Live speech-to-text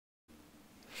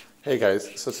Hey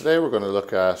guys, so today we're going to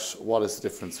look at what is the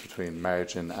difference between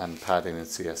margin and padding in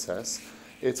CSS.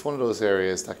 It's one of those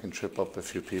areas that can trip up a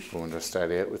few people when they're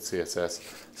starting out with CSS.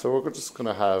 So we're just going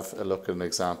to have a look at an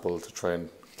example to try and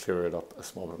clear it up a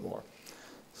small bit more.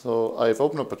 So I've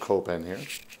opened up a code pen here.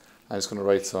 I'm just going to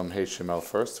write some HTML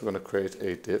first. We're going to create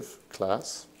a div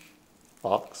class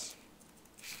box.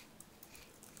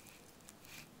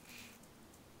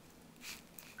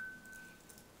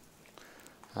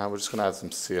 And we're just going to add some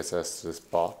CSS to this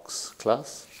box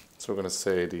class. So we're going to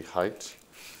say the height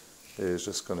is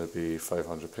just going to be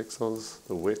 500 pixels.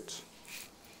 The width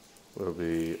will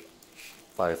be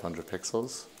 500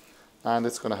 pixels. And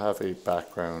it's going to have a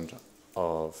background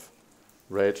of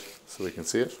red so we can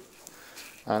see it.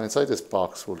 And inside this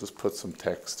box we'll just put some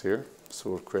text here. So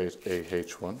we'll create a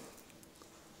H1.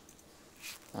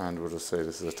 And we'll just say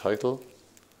this is a title.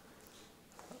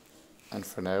 And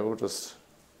for now we'll just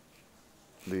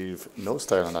leave no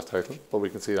style on that title, but we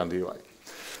can see it on the UI.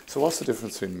 So what's the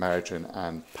difference between margin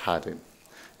and padding?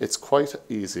 It's quite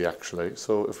easy actually.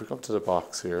 So if we come to the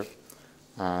box here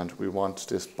and we want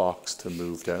this box to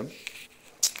move down,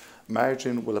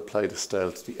 margin will apply the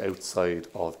style to the outside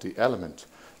of the element.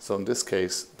 So in this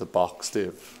case, the box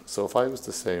div. So if I was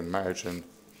to say margin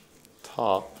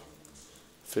top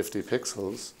 50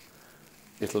 pixels,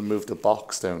 it'll move the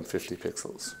box down 50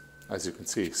 pixels, as you can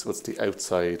see. So it's the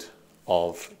outside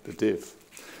of the div.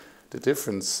 The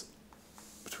difference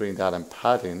between that and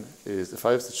padding is if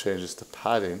I was to change this to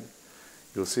padding,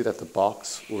 you'll see that the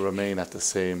box will remain at the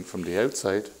same from the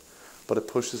outside, but it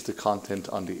pushes the content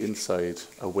on the inside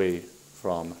away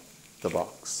from the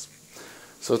box.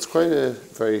 So it's quite a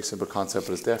very simple concept,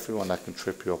 but it's definitely one that can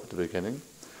trip you up at the beginning.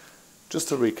 Just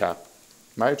to recap,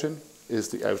 margin is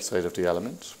the outside of the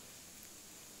element,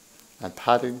 and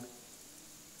padding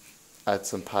adds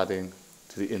some padding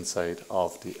to the inside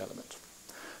of the element.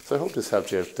 So I hope this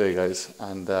helped you out today, guys,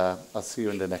 and I'll see you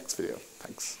in the next video.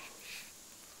 Thanks.